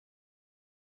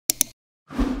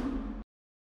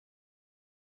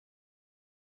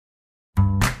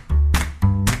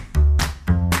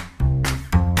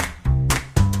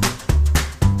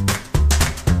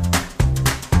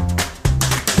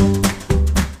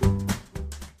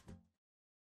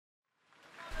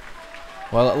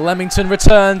Well, Leamington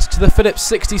returned to the Phillips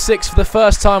 66 for the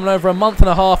first time in over a month and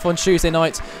a half on Tuesday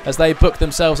night as they booked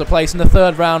themselves a place in the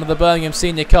third round of the Birmingham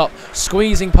Senior Cup,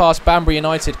 squeezing past Banbury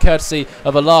United courtesy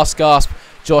of a last gasp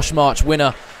Josh March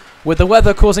winner. With the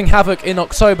weather causing havoc in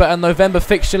October and November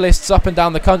fixture lists up and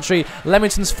down the country,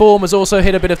 Leamington's form has also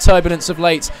hit a bit of turbulence of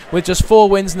late. With just 4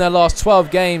 wins in their last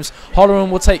 12 games,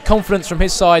 Holloran will take confidence from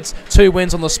his side's 2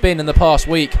 wins on the spin in the past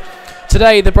week.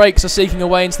 Today, the Breaks are seeking a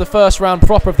way into the first round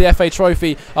proper of the FA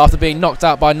Trophy after being knocked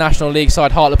out by National League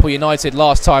side Hartlepool United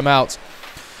last time out.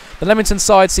 The Leamington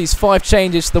side sees 5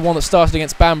 changes to the one that started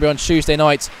against Banbury on Tuesday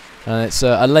night. And it's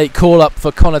a late call-up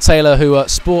for Connor Taylor, who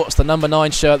sports the number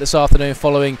 9 shirt this afternoon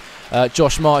following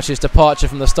Josh March's departure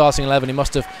from the starting 11. He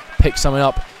must have picked something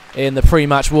up in the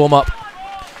pre-match warm-up.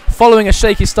 Following a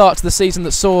shaky start to the season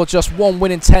that saw just 1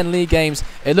 win in 10 league games,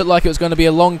 it looked like it was going to be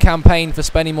a long campaign for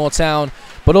Spennymoor Town.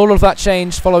 But all of that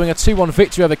changed following a 2-1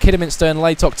 victory over Kidderminster in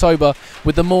late October,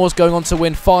 with the Moors going on to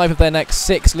win 5 of their next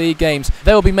 6 league games.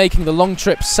 They will be making the long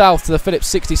trip south to the Phillips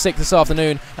 66 this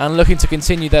afternoon and looking to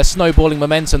continue their snowballing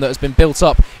momentum that has been built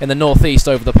up in the northeast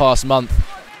over the past month.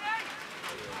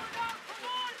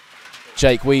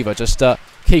 Jake Weaver just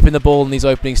keeping the ball in these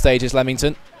opening stages,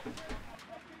 Leamington.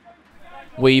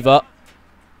 Weaver,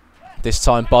 this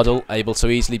time Buddle, able to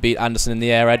easily beat Anderson in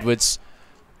the air. Edwards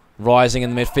rising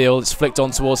in the midfield, it's flicked on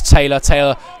towards Taylor.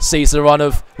 Taylor sees the run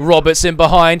of Roberts in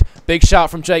behind. Big shout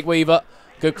from Jake Weaver,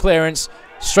 good clearance.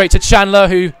 Straight to Chandler,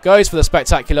 who goes for the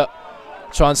spectacular.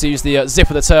 Trying to use the zip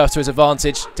of the turf to his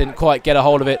advantage, didn't quite get a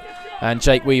hold of it, and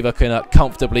Jake Weaver can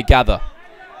comfortably gather.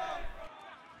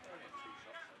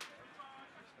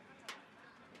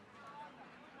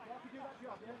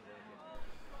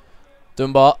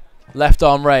 Dunbar, left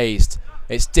arm raised,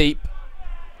 it's deep.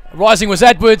 Rising was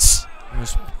Edwards. It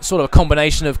was sort of a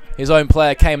combination of his own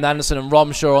player, Cayman Anderson, and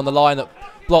Romshaw on the line that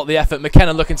blocked the effort.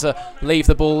 McKenna looking to leave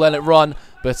the ball, let it run,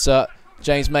 but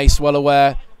James Mace well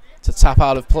aware to tap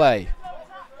out of play.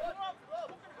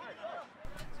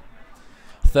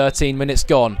 13 minutes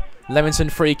gone. Leamington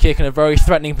free kick in a very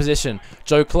threatening position.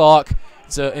 Joe Clark,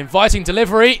 it's an inviting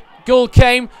delivery. Gould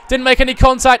came, didn't make any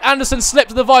contact. Anderson slipped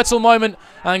at the vital moment,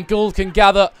 and Gould can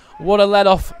gather. What a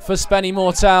let-off for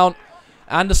Spennymoor Town.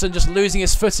 Anderson just losing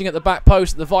his footing at the back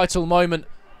post at the vital moment.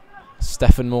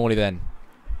 Stephen Morley then,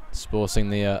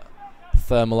 sporting the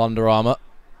thermal Under Armour.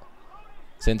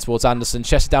 It's in towards Anderson,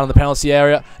 chested down in the penalty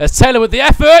area. There's Taylor with the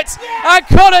effort, and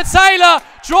Connor Taylor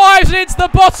drives it into the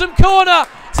bottom corner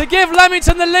to give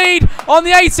Leamington the lead on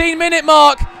the 18-minute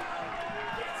mark.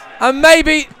 And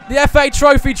maybe the FA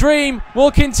Trophy dream will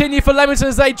continue for Leamington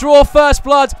as they draw first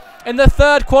blood in the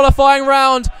 3rd qualifying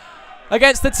round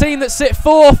against the team that sit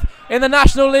 4th in the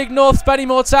National League North,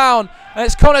 Spennymoor Town. And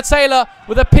it's Connor Taylor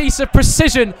with a piece of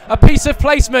precision, a piece of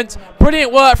placement.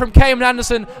 Brilliant work from Cayman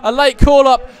Anderson. A late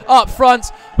call-up up front,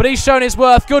 but he's shown his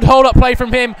worth. Good hold-up play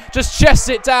from him. Just chests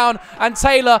it down, and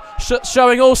Taylor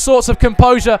showing all sorts of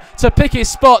composure to pick his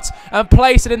spot and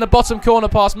place it in the bottom corner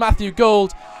past Matthew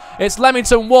Gould. It's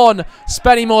Leamington 1,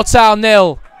 Spennymoor Town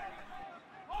 0.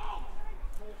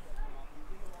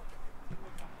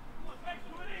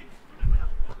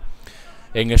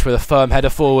 English with a firm header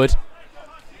forward.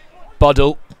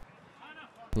 Buddle.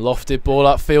 Lofted ball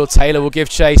upfield. Taylor will give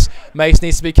chase. Mace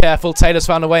needs to be careful. Taylor's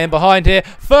found a way in behind here.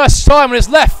 First time on his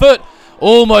left foot.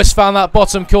 Almost found that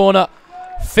bottom corner.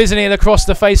 Fizzing it across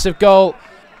the face of goal.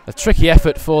 A tricky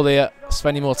effort for the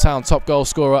Spennymoor Town top goal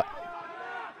scorer.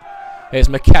 Here's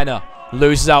McKenna,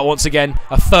 loses out once again.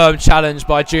 A firm challenge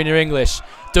by Junior English.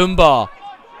 Dunbar,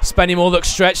 Spennymoor looks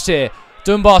stretched here.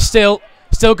 Dunbar still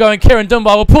going. Kieran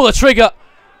Dunbar will pull the trigger.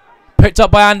 Picked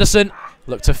up by Anderson.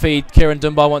 Look to feed Kieran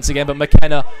Dunbar once again, but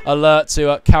McKenna alert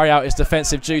to carry out his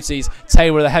defensive duties.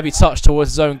 Taylor with a heavy touch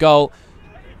towards his own goal.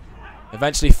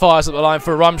 Eventually fires up the line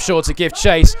for Rumshaw to give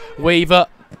chase. Weaver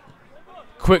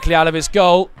quickly out of his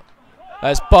goal.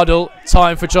 There's Buddle.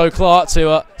 Time for Joe Clark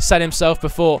to set himself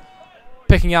before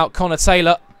picking out Connor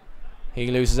Taylor. He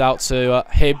loses out to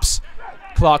Hibbs.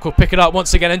 Clark will pick it up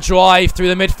once again and drive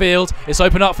through the midfield. It's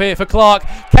open up here for Clark.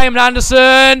 Cayman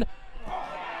Anderson.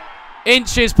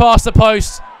 Inches past the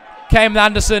post. Cayman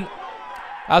Anderson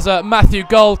as Matthew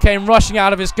Gould came rushing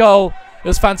out of his goal. It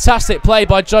was fantastic play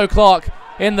by Joe Clark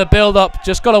in the build-up.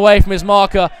 Just got away from his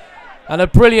marker. And a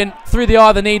brilliant through the eye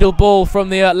of the needle ball from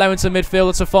the Leamington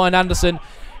midfielder to find Anderson.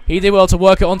 He did well to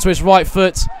work it onto his right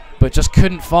foot, but just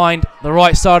couldn't find the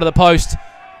right side of the post.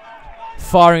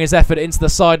 Firing his effort into the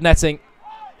side netting.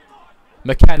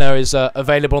 McKenna is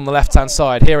available on the left-hand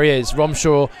side. Here he is.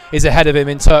 Romshaw is ahead of him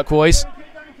in turquoise.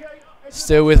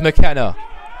 Still with McKenna.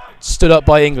 Stood up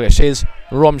by English. Here's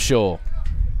Romshaw.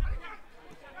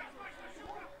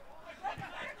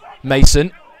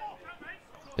 Mason.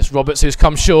 It's Roberts who's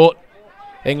come short.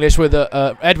 English with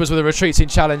Edwards with a retreating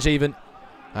challenge even,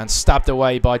 and stabbed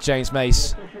away by James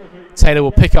Mace. Taylor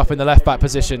will pick up in the left back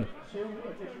position.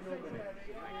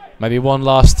 Maybe one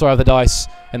last throw of the dice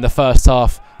in the first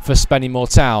half for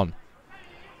Spennymoor Town.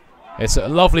 It's a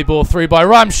lovely ball through by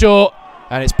Ramshaw,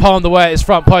 and it's palmed away at his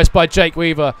front post by Jake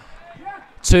Weaver.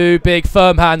 Two big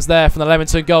firm hands there from the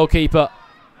Leamington goalkeeper.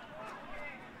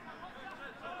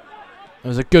 It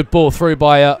was a good ball through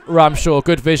by Ramshaw.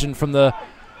 Good vision from the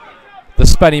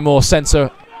Spennymoor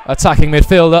centre attacking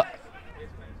midfielder.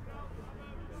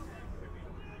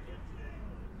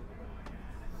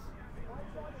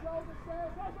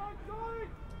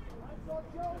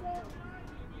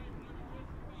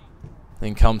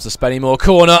 In comes the Spennymoor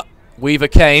corner. Weaver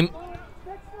came.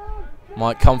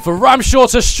 Might come for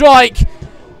Ramshaw to strike.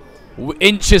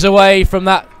 Inches away from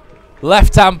that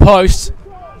left-hand post.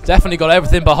 Definitely got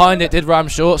everything behind it, did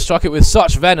Ramshaw. Struck it with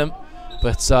such venom,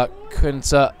 but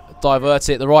couldn't divert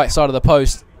it the right side of the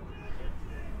post.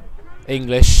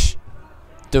 English.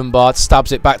 Dunbar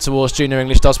stabs it back towards Junior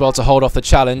English. Does well to hold off the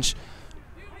challenge.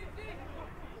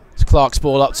 It's Clark's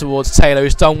ball up towards Taylor,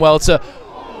 who's done well to...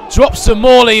 Drops to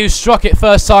Morley, who struck it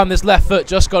first time. This left foot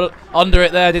just got under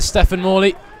it there, did Stephen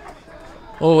Morley.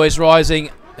 Always rising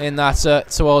in that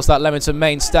towards that Leamington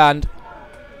main stand.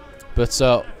 But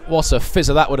what a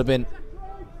fizzer that would have been.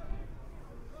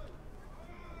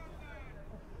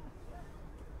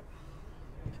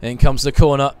 In comes the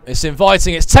corner. It's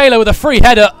inviting. It's Taylor with a free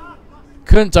header.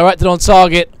 Couldn't direct it on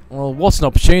target. Well, what an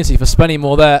opportunity for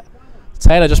Spennymoor there.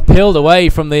 Taylor just peeled away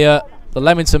from the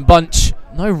Leamington bunch.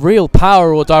 No real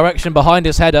power or direction behind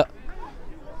his header.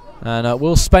 And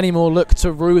will Spennymoor look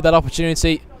to rue that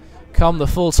opportunity come the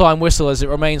full-time whistle, as it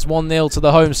remains 1-0 to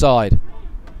the home side?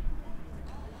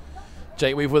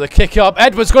 Jake Weaver with a kick up.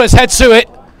 Edwards got his head to it,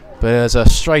 but there's a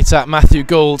straight at Matthew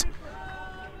Gould.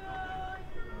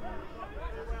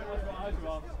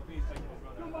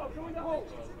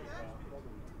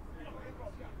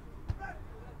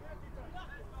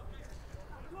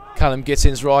 Callum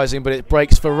Gittins rising, but it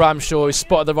breaks for Ramshaw, who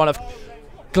spotted the run of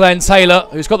Glenn Taylor,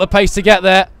 who's got the pace to get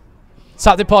there.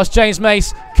 Tapped it past James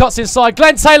Mace, cuts inside.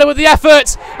 Glenn Taylor with the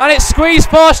effort, and it's squeezed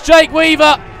past Jake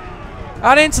Weaver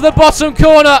and into the bottom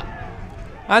corner.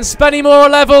 And Spennymoor are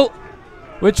level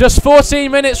with just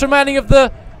 14 minutes remaining of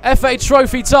the FA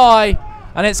Trophy tie.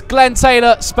 And it's Glenn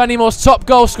Taylor, Spennymoor's top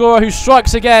goal scorer, who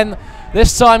strikes again,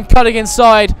 this time cutting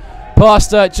inside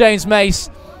past James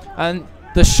Mace. And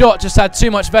the shot just had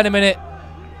too much venom in it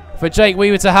for Jake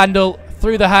Weaver to handle,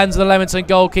 through the hands of the Leamington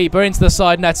goalkeeper into the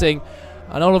side netting.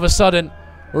 And all of a sudden,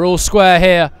 we're all square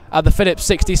here at the Phillips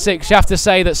 66. You have to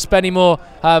say that Spennymoor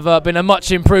have been a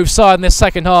much improved side in this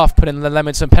second half, putting the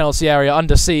Leamington penalty area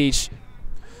under siege.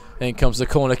 In comes the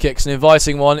corner kick, it's an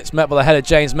inviting one. It's met by the header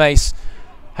James Mace,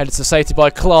 headed to safety by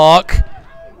Clark.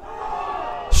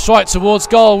 Strike towards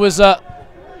goal was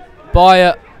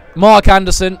by Mark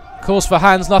Anderson. Calls for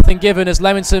hands, nothing given as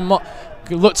Leamington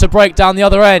look to break down the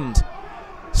other end.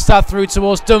 Stab through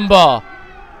towards Dunbar.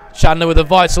 Chandler with a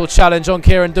vital challenge on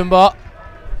Kieran Dunbar.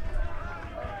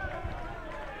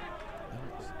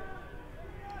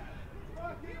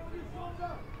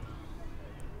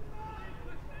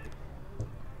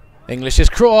 English's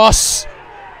cross.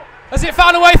 Has it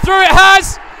found a way through? It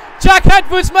has. Jack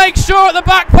Edwards makes sure at the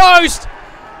back post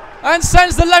and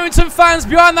sends the Leamington fans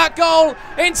behind that goal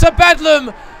into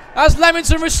bedlam as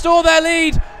Leamington restore their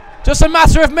lead just a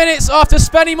matter of minutes after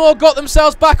Spennymoor got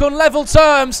themselves back on level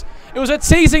terms. It was a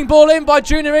teasing ball in by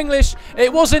Junior English.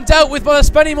 It wasn't dealt with by the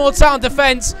Spennymoor Town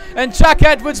defence, and Jack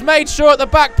Edwards made sure at the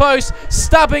back post,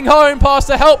 stabbing home past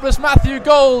the helpless Matthew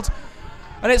Gould.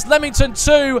 And it's Leamington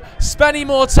 2,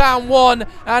 Spennymoor Town 1,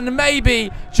 and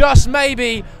maybe, just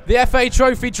maybe, the FA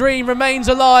Trophy dream remains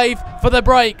alive for the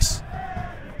Breaks.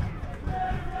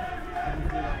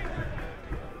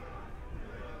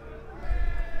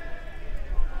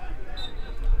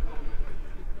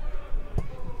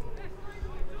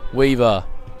 Weaver,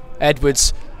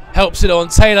 Edwards helps it on.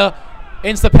 Taylor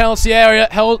into the penalty area,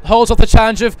 holds off the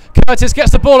challenge of Curtis,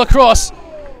 gets the ball across.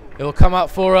 It will come out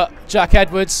for Jack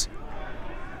Edwards.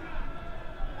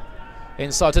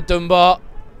 Inside to Dunbar.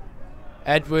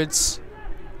 Edwards.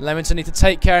 Leamington need to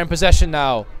take care in possession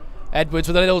now. Edwards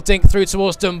with a little dink through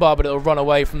towards Dunbar, but it'll run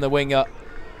away from the winger.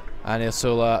 And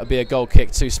it'll be a goal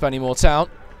kick to Spennymoor Town.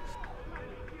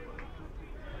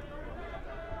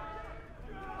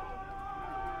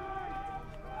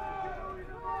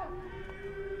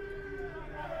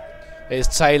 Is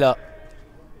Taylor.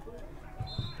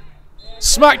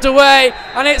 smacked away,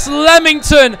 and it's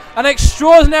Leamington. An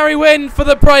extraordinary win for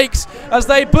the Brakes as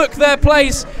they book their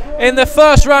place in the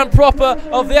first round proper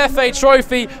of the FA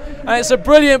Trophy. And it's a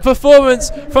brilliant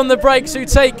performance from the Brakes, who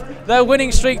take their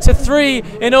winning streak to 3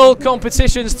 in all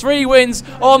competitions, 3 wins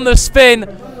on the spin.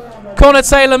 Connor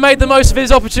Taylor made the most of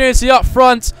his opportunity up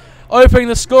front, opening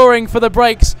the scoring for the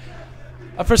Brakes.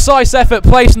 A precise effort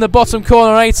placed in the bottom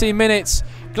corner in 18 minutes.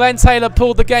 Glenn Taylor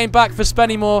pulled the game back for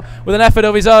Spennymoor with an effort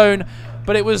of his own,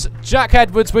 but it was Jack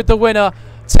Edwards with the winner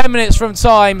 10 minutes from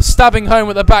time, stabbing home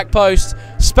at the back post.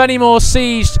 Spennymoor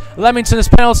sieged Leamington's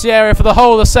penalty area for the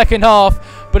whole of the second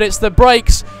half, but it's the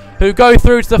Brakes who go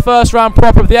through to the first round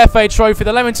proper of the FA Trophy.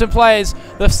 The Leamington players,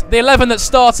 the 11 that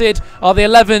started, are the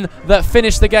 11 that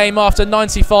finished the game after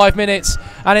 95 minutes,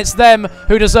 and it's them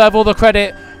who deserve all the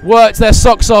credit, worked their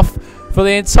socks off for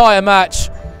the entire match.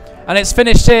 And it's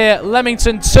finished here,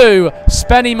 Leamington 2,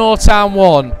 Spennymoor Town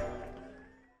 1.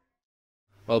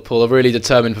 Well, Paul, a really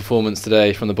determined performance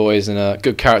today from the boys, and a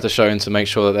good character shown to make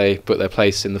sure that they put their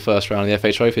place in the first round of the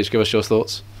FA Trophy. Just give us your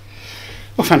thoughts.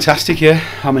 Well, fantastic, yeah.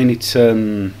 I mean, it's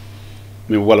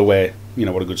we're well aware,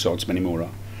 what a good side Spennymoor are.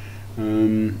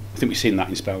 I think we've seen that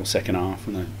in spells second half,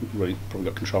 and they really probably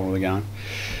got control of the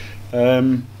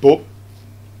game. But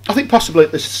I think possibly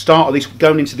at the start of this,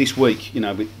 going into this week,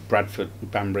 with Bradford,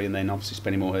 with Banbury, and then obviously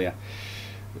Spennymoor here,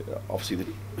 obviously they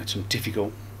had some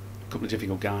couple of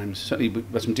difficult games. Certainly we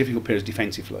had some difficult periods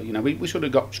defensively. We sort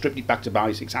of stripped it back to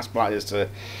basics, asked players to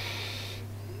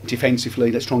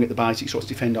defensively, let's try and get the basics, let's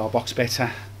defend our box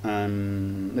better,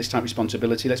 let's take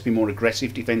responsibility, let's be more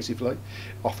aggressive defensively.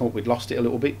 I thought we'd lost it a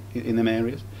little bit in them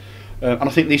areas. And I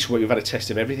think this week we've had a test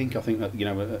of everything. I think that,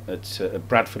 at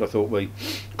Bradford, I thought we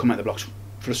come out the blocks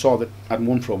for a side that hadn't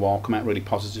won for a while, come out really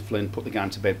positively and put the game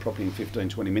to bed probably in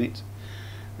 15-20 minutes.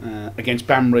 Against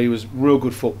Banbury was real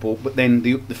good football, but then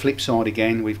the flip side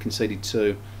again, we've conceded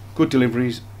 2 good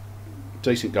deliveries,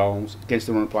 decent goals against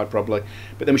the run of play probably,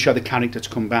 but then we showed the character to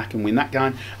come back and win that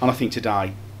game. And I think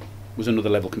today was another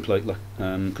level completely,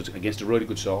 because against a really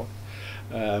good side,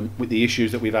 with the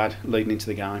issues that we've had leading into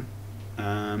the game,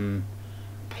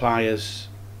 players,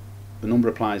 the number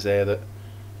of players there that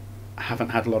haven't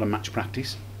had a lot of match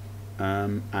practice,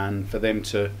 and for them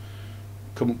to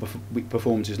come up with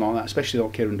performances like that, especially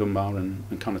like Kieran Dunbar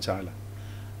and Connor Taylor,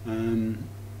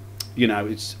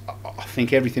 it's, I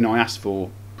think everything I asked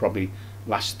for probably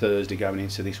last Thursday going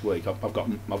into this week, I've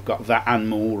got that and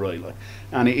more really,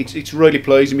 and it's really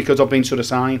pleasing, because I've been sort of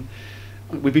saying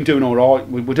we've been doing all right,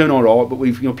 we're doing all right, but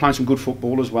we've playing some good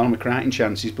football as well, and we're creating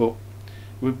chances, but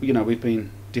we've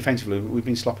been defensively, we've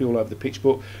been sloppy all over the pitch.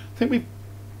 But I think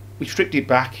we stripped it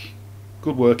back,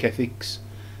 good work ethics.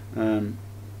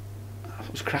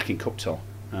 It was cracking cup tie,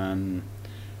 and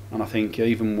I think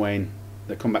even when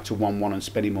they come back to 1-1 and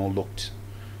Spennymoor looked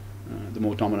the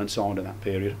more dominant side of that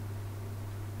period,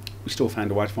 we still found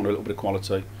a way to find a little bit of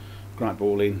quality, great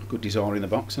ball in, good desire in the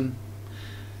box, and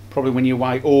probably when you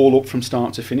weigh all up from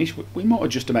start to finish, we might have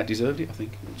just about deserved it, I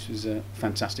think, which is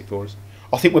fantastic for us.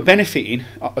 I think we're benefiting,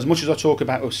 as much as I talk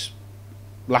about us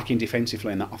lacking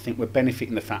defensively and that, I think we're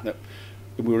benefiting the fact that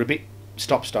we were a bit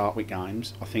stop-start with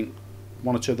games. I think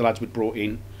 1 or 2 of the lads we'd brought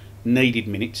in needed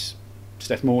minutes.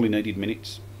 Steph Morley needed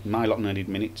minutes, Maylock needed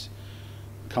minutes,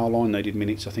 Carline needed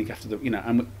minutes, I think, after the,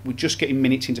 and we're just getting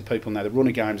minutes into people now. The run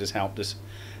of games has helped us,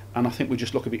 and I think we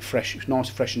just look a bit fresh. It's nice,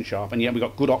 fresh and sharp, and yeah, we've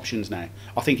got good options now.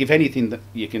 I think if anything that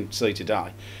you can see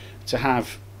today, to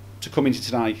come into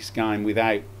today's game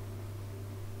without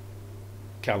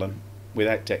Callum,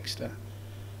 without Dexter,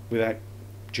 without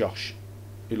Josh,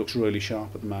 who looks really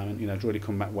sharp at the moment, it's really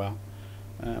come back well,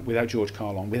 without George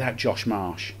Carlon, without Josh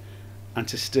Marsh, and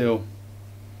to still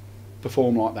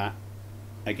perform like that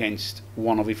against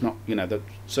one of, if not, the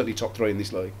certainly top 3 in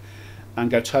this league,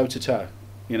 and go toe to toe.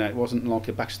 It wasn't like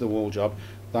a backs to the wall job.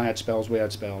 They had spells, we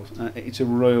had spells. It's a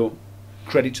real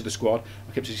credit to the squad.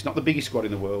 I kept saying it's not the biggest squad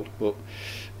in the world, but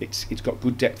it's got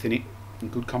good depth in it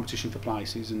and good competition for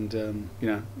places. And the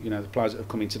players that have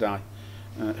come in today,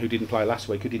 who didn't play last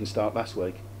week, who didn't start last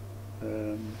week,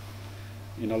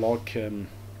 like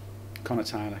Connor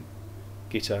Taylor,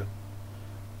 Gitto,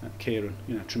 Kieran,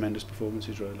 tremendous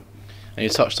performances really. And you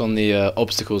touched on the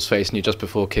obstacles facing you just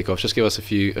before kick-off. Just give us a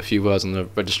few words on the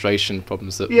registration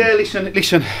problems that. Yeah,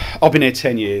 listen. I've been here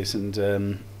 10 years,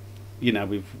 and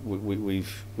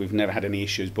we've never had any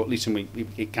issues. But listen,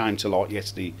 it came to light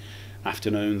yesterday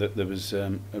afternoon that there was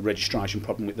a registration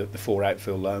problem with the 4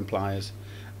 outfield loan players.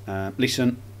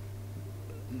 Listen,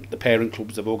 the parent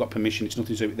clubs have all got permission. It's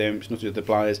nothing to do with them. It's nothing to do with the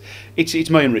players. It's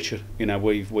me and Richard.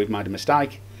 We've made a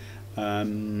mistake.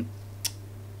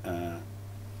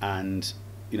 And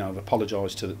you know, I've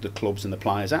apologised to the clubs and the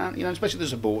players, and you know, especially the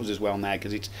supporters as well now,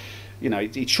 because it's, you know,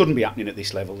 it shouldn't be happening at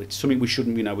this level. It's something we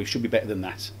shouldn't, you know, we should be better than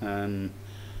that.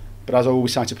 But as I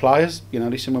always say to players, you know,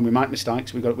 listen, when we make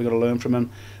mistakes, we've got to learn from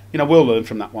them. You know, we'll learn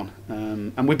from that one.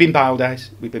 And we've been bailed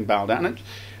out. And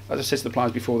as I said to the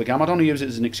players before the game, I don't want to use it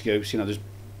as an excuse. You know, there's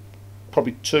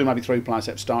probably 2, maybe 3 players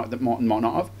that have started that might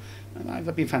not have. And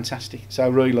they've been fantastic. So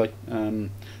really,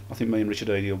 I think me and Richard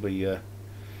Eady will be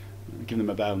giving them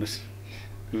a bonus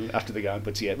after the game.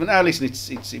 But yeah, but now listen,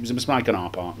 it was a mistake on our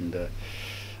part, and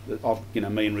you know,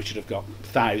 me and Richard have got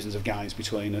thousands of games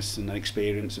between us and an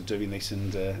experience of doing this,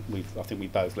 and I think we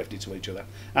both left it to each other.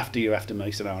 After you, after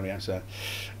me scenario, so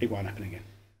it won't happen again.